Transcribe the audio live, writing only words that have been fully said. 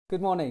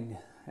Good morning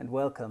and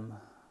welcome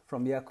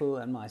from Yaku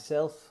and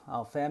myself,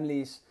 our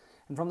families,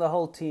 and from the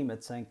whole team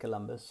at St.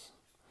 Columbus.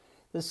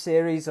 This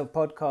series of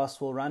podcasts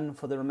will run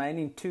for the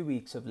remaining 2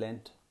 weeks of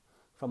Lent,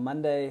 from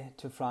Monday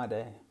to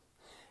Friday,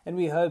 and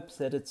we hope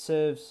that it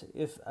serves,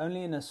 if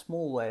only in a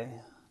small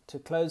way, to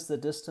close the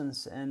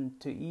distance and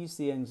to ease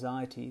the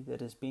anxiety that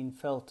has been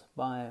felt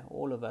by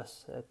all of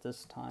us at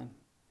this time.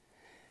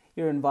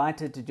 You're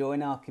invited to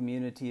join our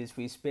community as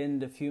we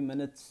spend a few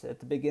minutes at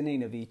the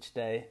beginning of each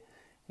day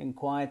in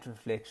quiet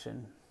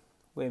reflection,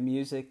 where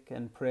music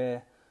and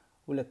prayer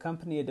will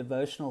accompany a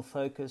devotional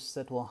focus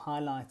that will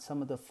highlight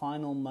some of the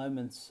final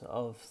moments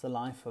of the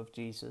life of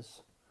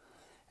Jesus,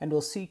 and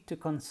will seek to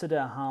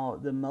consider how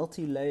the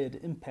multi-layered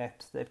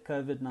impact that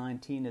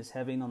COVID-19 is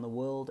having on the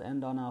world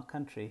and on our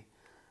country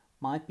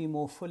might be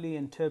more fully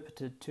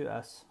interpreted to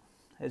us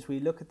as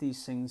we look at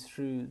these things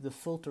through the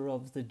filter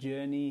of the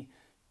journey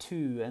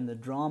to and the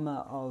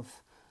drama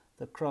of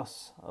the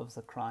cross of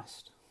the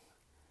Christ.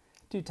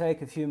 Do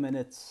take a few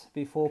minutes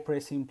before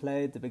pressing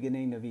play at the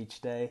beginning of each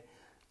day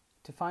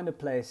to find a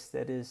place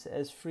that is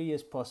as free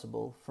as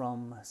possible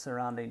from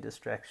surrounding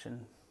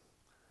distraction.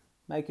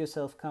 Make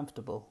yourself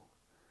comfortable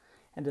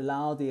and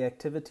allow the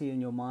activity in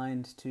your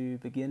mind to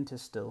begin to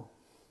still,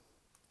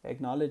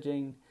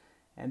 acknowledging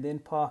and then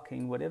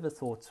parking whatever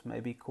thoughts may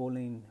be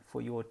calling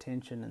for your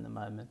attention in the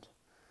moment.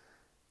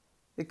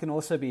 It can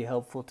also be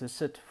helpful to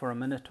sit for a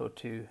minute or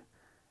two,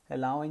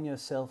 allowing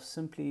yourself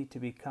simply to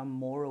become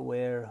more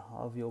aware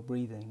of your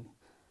breathing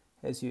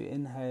as you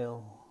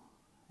inhale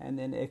and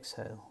then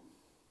exhale.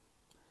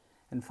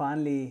 And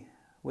finally,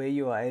 where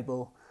you are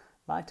able,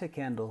 light a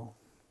candle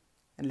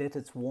and let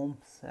its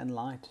warmth and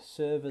light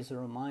serve as a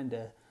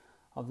reminder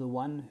of the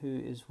one who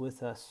is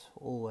with us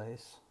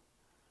always,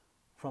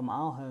 from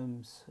our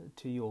homes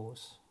to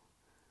yours.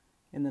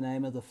 In the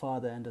name of the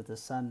Father, and of the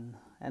Son,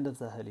 and of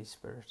the Holy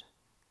Spirit.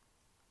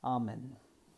 Amen.